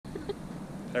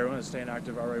Everyone is staying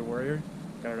active, RA Warrior.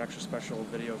 Got an extra special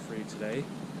video for you today.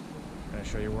 I'm going to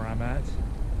show you where I'm at.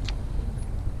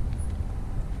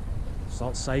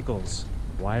 Salt Cycles.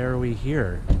 Why are we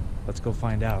here? Let's go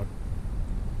find out.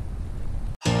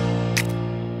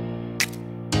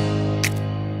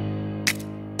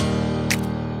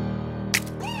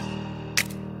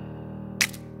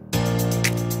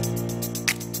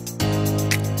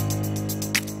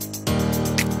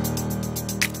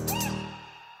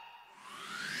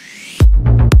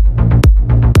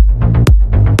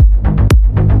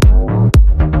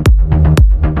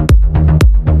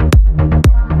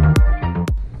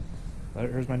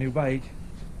 Here's my new bike.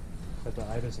 Got the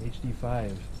Outerbike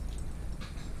HD5.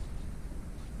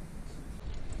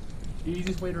 The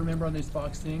easiest way to remember on these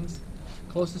box things,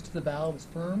 closest to the valve is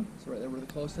firm, so right there we're the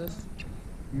closest.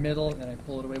 Middle, and I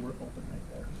pull it away, we're open right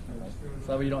there. So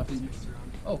that way you don't have to use.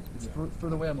 Oh, it's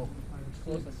further away, I'm open.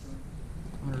 Close.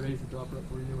 I'm gonna raise the dropper up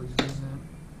for you while you're doing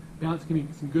that. Bounce, give me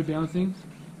some good bouncing.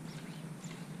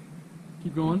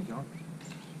 Keep going.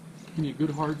 Give me a good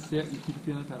hard sit and keep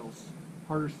feeling the pedals.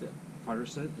 Harder sit. Harder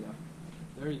sit? Yeah.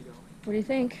 There you go. What do you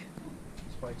think?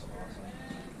 This bike's awesome.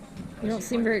 You don't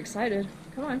seem very excited.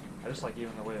 Come on. I just like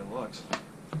even the way it looks.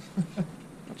 What'd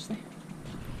you say?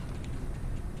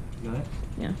 You got it?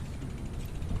 Yeah.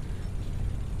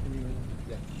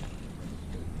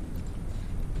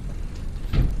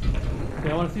 Okay,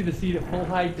 I want to see the seat at full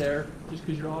height there, just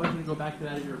because you're always going to go back to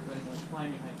that at your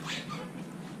climbing height.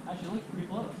 Actually, it looks pretty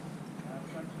close. That's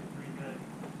actually pretty good.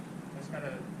 It's got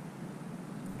a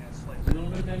A little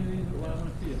bit of bend knees is what I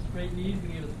want to see. A straight knees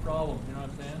can give us problems, you know what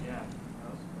I'm saying? Yeah,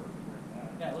 that was perfect like that.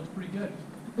 Yeah, it looks pretty good.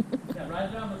 Yeah, ride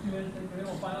it down, let's see what it is.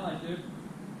 We'll finalize, dude.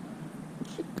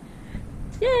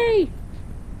 Yay!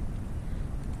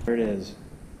 There it is.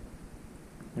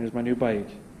 Here's my new bike.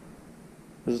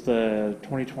 This is the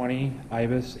 2020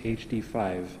 Outerbike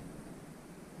HD5.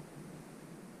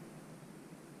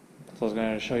 So I was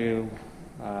going to show you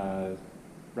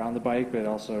around the bike, but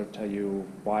also tell you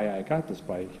why I got this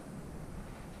bike.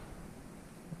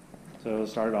 So to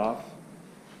start off,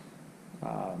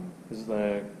 this is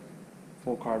the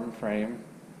full carbon frame.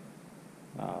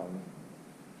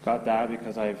 Got that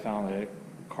because I found that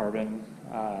carbon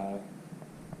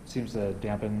seems to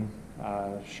dampen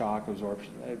shock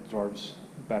absorbs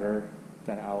better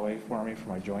than alloy for me for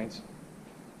my joints.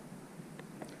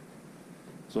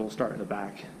 So we'll start in the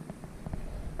back.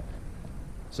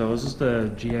 So this is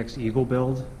the GX Eagle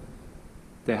build.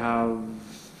 They have,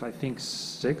 I think,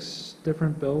 6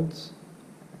 different builds.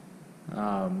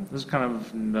 This is kind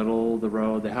of middle of the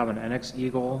road. They have an NX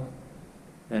Eagle,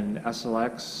 an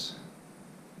SLX,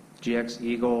 GX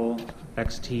Eagle,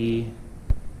 XT,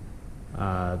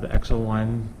 the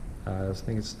XO1, I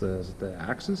think it's the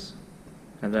Axis,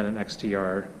 and then an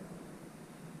XTR.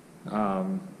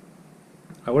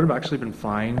 I would have actually been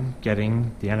fine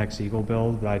getting the NX Eagle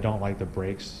build, but I don't like the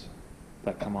brakes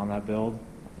that come on that build.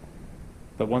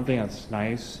 But one thing that's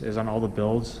nice is on all the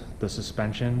builds, the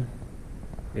suspension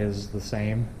is the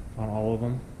same on all of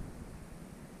them.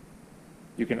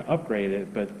 You can upgrade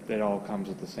it, but it all comes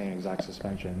with the same exact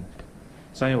suspension.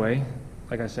 So anyway,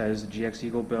 like I said, it's the GX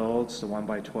Eagle build. It's the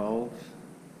 1x12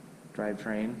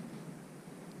 drivetrain.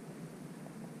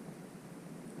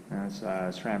 And it's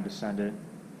SRAM descendant.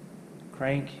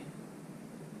 Crank,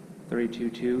 32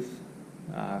 tooth,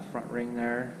 front ring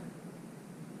there.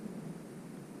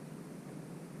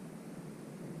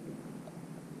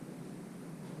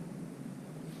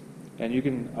 And you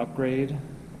can upgrade,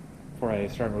 before I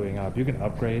start moving up, you can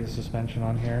upgrade the suspension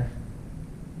on here.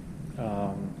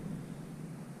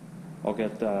 I'll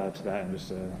get to that in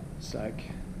just a sec.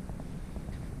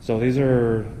 So these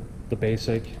are the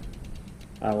basic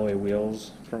alloy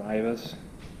wheels from Outerbike.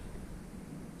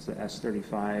 It's the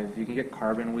S35. You can get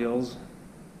carbon wheels,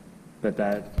 but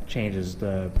that changes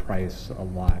the price a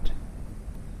lot.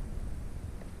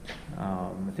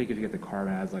 I think if you get the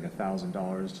carbon, it adds like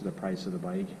 $1,000 to the price of the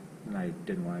bike, and I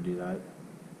didn't want to do that.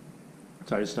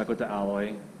 So I just stuck with the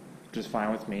alloy, which is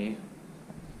fine with me.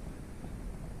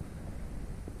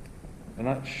 I'm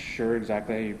not sure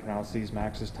exactly how you pronounce these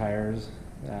Maxxis tires.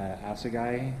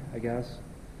 Assegai, I guess.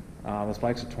 This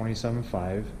bike's a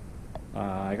 27.5.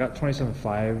 I got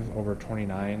 27.5 over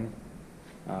 29.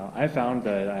 I found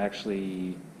that I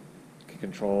actually can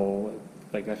control,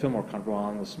 like I feel more comfortable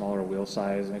on the smaller wheel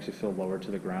size. It makes you feel lower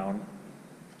to the ground.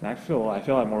 And I feel I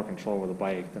have more control with a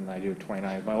bike than I do with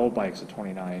 29. My old bike's a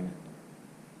 29.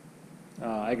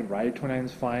 I can ride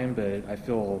 29s fine, but I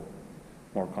feel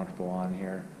more comfortable on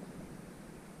here.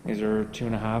 These are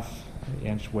 2.5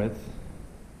 inch width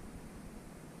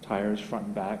tires, front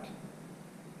and back.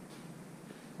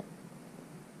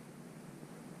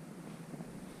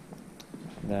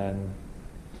 then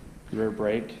rear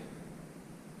brake.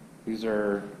 These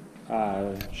are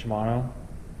Shimano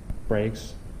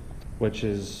brakes, which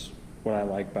is what I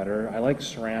like better. I like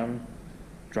SRAM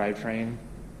drivetrain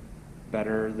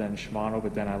better than Shimano,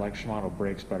 but then I like Shimano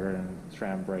brakes better than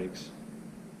SRAM brakes.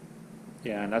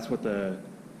 Yeah, and that's what the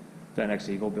NX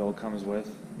Eagle build comes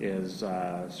with, is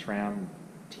SRAM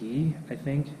T, I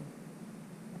think.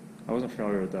 I wasn't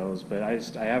familiar with those, but I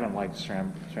haven't liked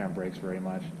SRAM brakes very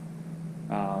much.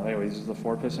 Anyway, these are the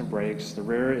 4-piston brakes. The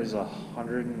rear is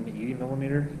 180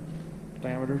 millimeter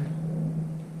diameter.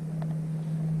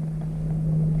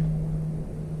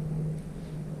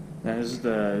 And this is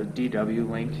the DW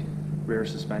Link rear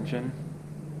suspension.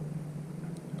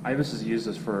 Ibis has used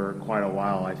this for quite a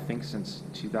while, I think since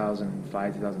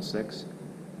 2005, 2006.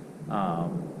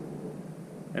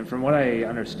 And from what I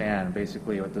understand,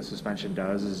 basically what the suspension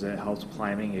does is it helps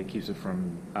climbing. It keeps it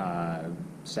from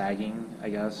sagging, I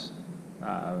guess,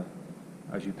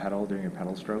 as you pedal during your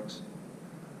pedal strokes.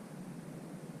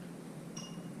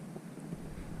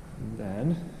 And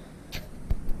then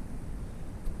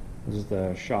this is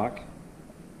the shock.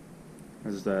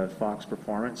 This is the Fox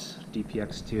Performance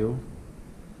DPX2.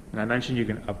 And I mentioned you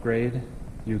can upgrade.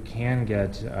 You can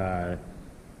get, I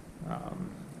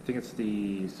think it's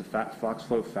the Fox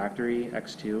Float Factory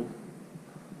X2.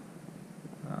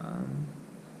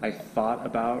 I thought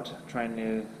about trying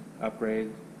to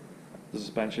upgrade the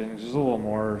suspension. There's a little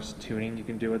more tuning you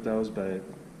can do with those, but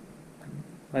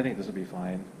I think this will be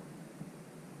fine.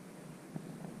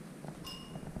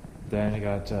 Then you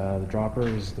got the dropper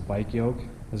is the bike yoke.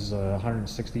 This is a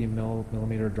 160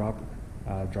 millimeter drop.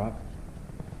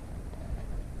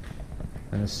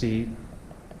 And the seat,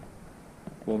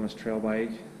 Wilderness Trail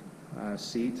Bike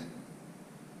seat.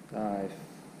 I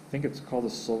think it's called the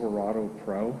Silverado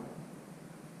Pro.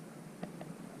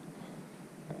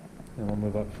 And we'll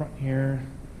move up front here.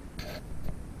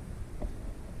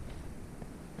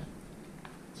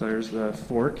 So here's the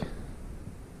fork.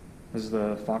 This is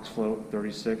the Fox Float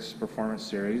 36 Performance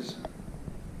Series.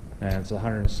 And it's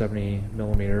 170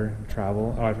 millimeter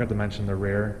travel. Oh, I forgot to mention the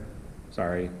rear.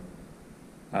 Sorry.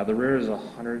 The rear is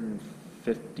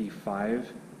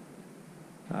 155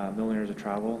 millimeters of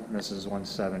travel, and this is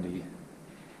 170.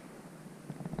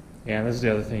 And this is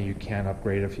the other thing you can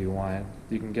upgrade if you want.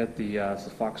 You can get the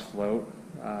Fox Float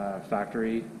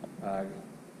Factory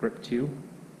Grip 2.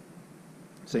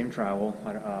 Same travel,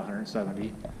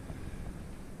 170.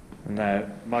 And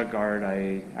that mud guard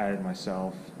I added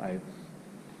myself. I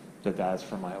did that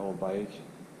for my old bike.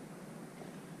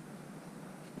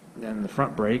 Then the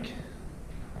front brake,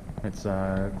 it's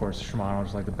of course Shimano,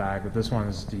 just like the back, but this one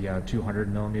is the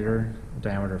 200 millimeter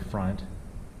diameter front,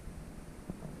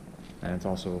 and it's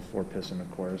also a 4-piston, of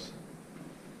course.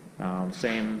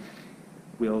 Same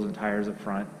wheels and tires up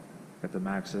front. Got the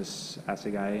Maxxis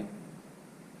Assegai,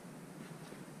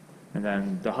 and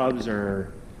then the hubs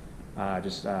are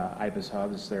just Ibis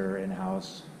hubs. They're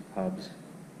in-house hubs.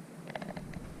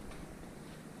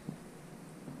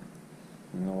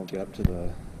 And then we'll get up to the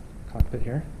cockpit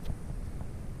here.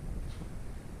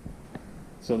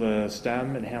 So the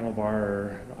stem and handlebar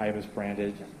are Ibis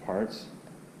branded parts.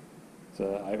 It's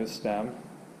a Ibis stem.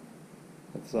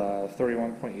 It's a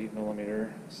 31.8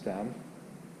 millimeter stem.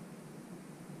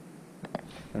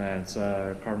 And then it's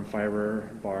a carbon fiber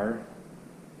bar.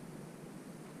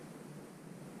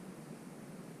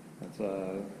 It's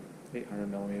a 800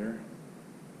 millimeter.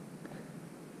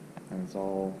 And it's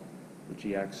all the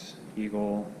GX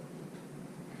Eagle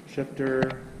shifter.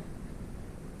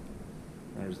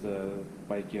 There's the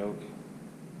bike yoke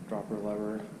dropper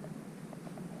lever.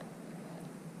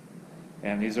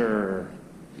 And these are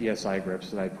ESI grips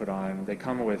that I put on. They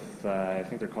come with, I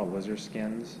think they're called lizard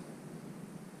skins.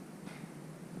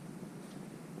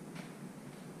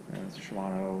 And it's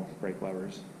Shimano brake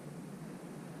levers.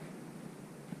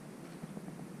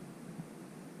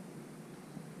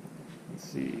 Let's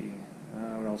see,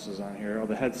 what else is on here? Oh,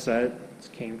 the headset, it's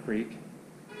Cane Creek.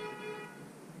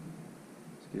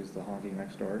 Excuse the honking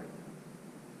next door.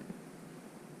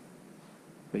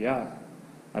 But yeah,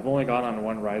 I've only gone on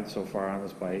one ride so far on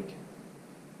this bike.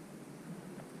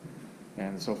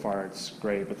 And so far it's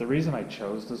great. But the reason I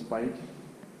chose this bike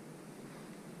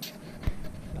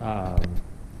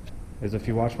is if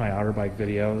you watch my Outerbike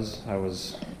videos, I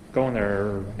was going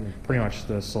there pretty much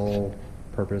the sole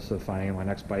purpose of finding my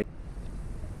next bike.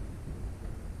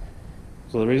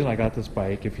 So the reason I got this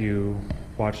bike, if you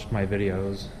watched my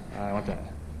videos, I went to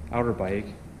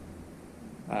Outerbike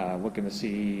looking to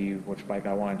see which bike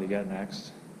I wanted to get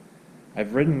next.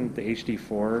 I've ridden the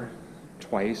HD4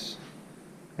 twice,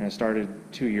 and I started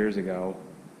 2 years ago.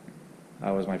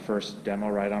 was my first demo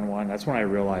ride on one. That's when I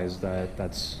realized that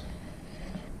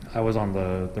I was on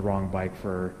the wrong bike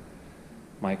for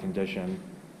my condition.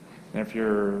 And if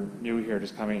you're new here,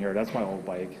 just coming here, that's my old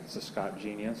bike. It's a Scott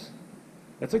Genius.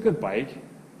 It's a good bike.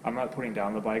 I'm not putting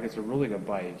down the bike. It's a really good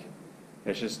bike.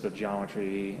 It's just the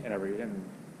geometry and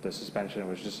the suspension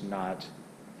was just not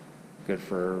good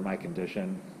for my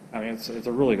condition. I mean, it's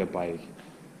a really good bike.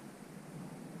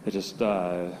 It just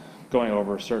going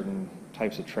over certain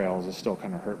types of trails, it still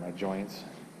kind of hurt my joints.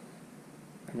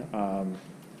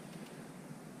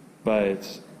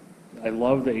 But I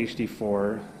love the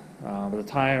HD4. At the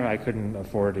time, I couldn't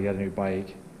afford to get a new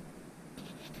bike.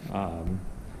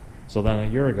 So then a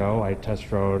year ago, I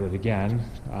test rode it again.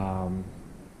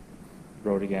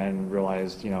 Rode again,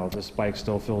 realized, this bike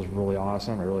still feels really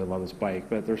awesome. I really love this bike,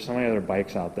 but there's so many other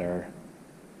bikes out there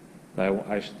that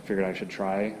I figured I should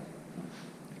try.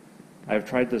 I've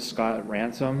tried the Scott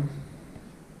Ransom.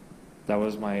 That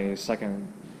was my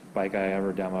second bike I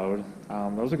ever demoed.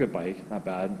 That was a good bike, not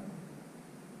bad.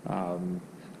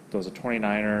 It was a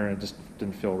 29er, it just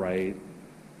didn't feel right.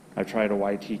 I tried a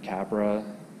YT Capra.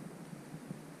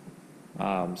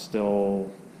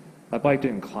 Still, that bike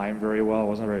didn't climb very well. It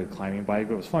wasn't a very good climbing bike,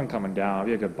 but it was fun coming down.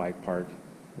 It'd be a good bike park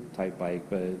type bike,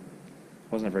 but it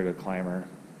wasn't a very good climber.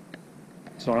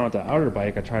 So when I went to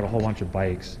Outerbike, I tried a whole bunch of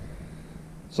bikes.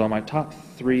 So my top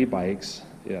 3 bikes,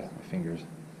 my fingers.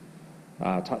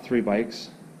 Top 3 bikes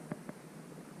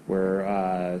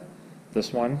were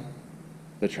this one,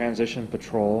 the Transition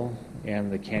Patrol,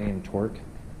 and the Canyon Torque.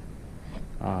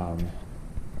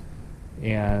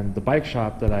 And the bike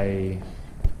shop that I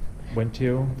went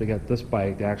to get this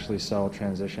bike, they actually sell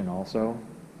Transition also.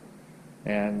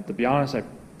 And to be honest, I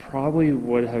probably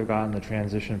would have gotten the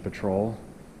Transition Patrol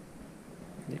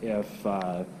if,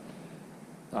 let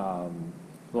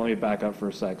me back up for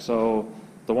a sec. So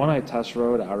the one I test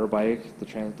rode, Outerbike,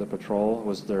 the Patrol,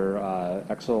 was their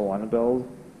XO1 build,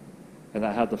 and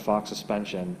that had the Fox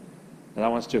suspension. And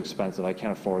that one's too expensive. I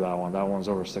can't afford that one. That one's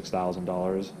over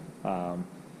 $6,000.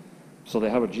 So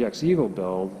they have a GX Eagle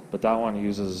build, but that one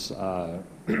uses all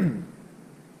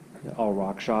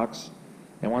rock shocks.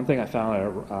 And one thing I found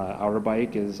at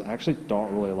Outerbike is I actually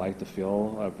don't really like the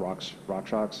feel of rock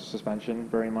shocks suspension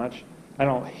very much. I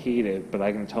don't hate it, but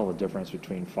I can tell the difference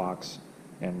between Fox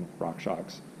and rock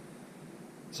shocks.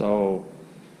 So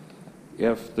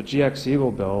if the GX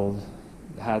Eagle build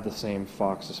had the same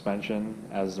Fox suspension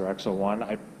as their XO1,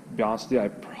 to be honest with you, I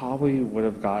probably would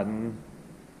have gotten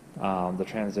the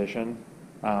Transition.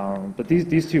 But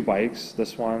these 2 bikes,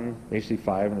 this one, the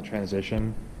HD5 and the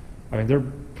Transition, I mean, they're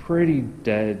pretty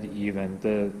dead even.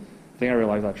 The thing I really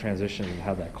like about Transition is it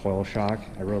had that coil shock.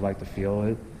 I really like the feel of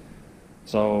it.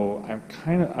 So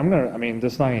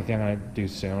this is not anything I'm gonna do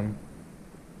soon,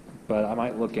 but I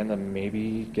might look into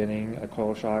maybe getting a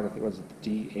coil shock. I think it was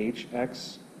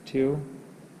DHX2,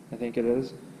 I think it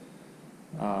is.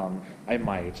 I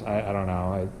might, I don't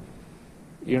know.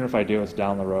 Even if I do, it's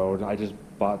down the road. I just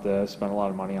bought this, spent a lot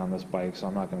of money on this bike, so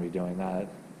I'm not going to be doing that.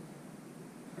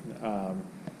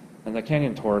 And the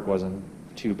Canyon Torque wasn't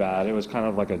too bad. It was kind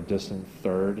of like a distant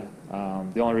third.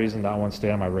 The only reason that one stayed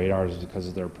on my radar is because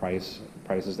of their prices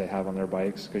they have on their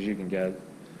bikes, because you can get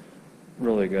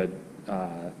really good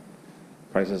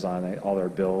prices on all their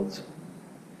builds.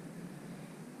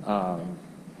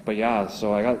 But yeah,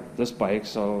 so I got this bike,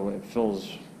 so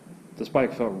this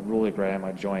bike felt really great on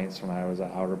my joints when I was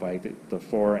at Outerbike. The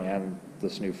 4 and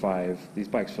this new 5, these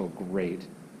bikes feel great.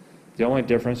 The only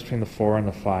difference between the 4 and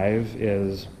the 5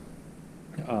 is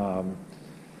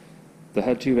the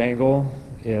head tube angle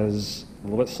is a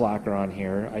little bit slacker on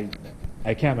here.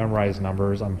 I can't memorize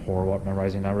numbers. I'm horrible at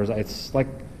memorizing numbers. It's like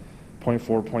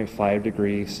 0.4, 0.5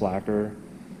 degree slacker.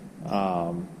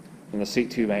 And the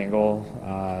seat tube angle,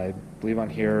 I believe on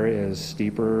here is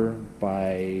steeper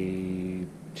by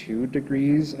 2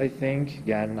 degrees, I think.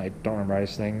 Again, I don't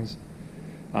memorize things.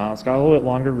 It's got a little bit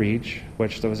longer reach,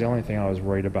 which that was the only thing I was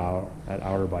worried about at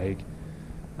Outerbike.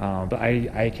 But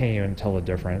I can't even tell the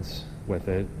difference with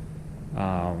it.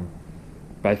 But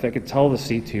I could tell the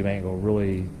seat tube angle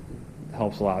really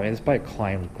helps a lot. I mean, this bike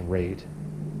climbs great.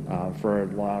 For a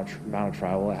long amount of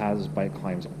travel it has, this bike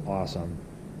climbs awesome.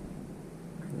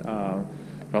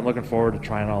 But I'm looking forward to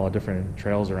trying all the different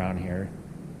trails around here.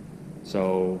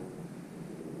 So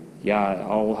yeah,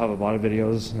 I'll have a lot of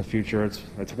videos in the future.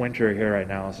 It's winter here right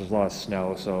now, so there's a lot of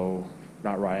snow, so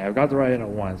not riding. I've got to ride in it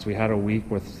once. We had a week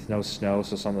with no snow,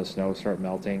 so some of the snow started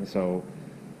melting, so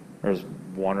there's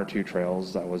 1 or 2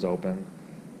 trails that was open.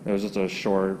 It was just a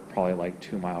short, probably like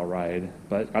 2-mile ride,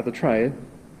 but got to try it,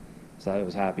 so I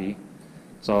was happy.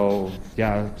 So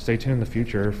yeah, stay tuned in the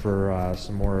future for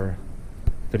some more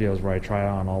videos where I try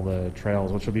on all the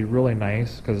trails, which will be really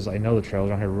nice because I know the trails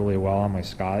around here really well on my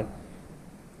Scott.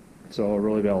 So I'll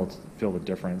really be able to feel the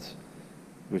difference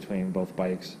between both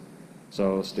bikes.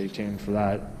 So stay tuned for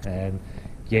that. And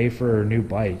yay for a new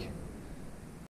bike.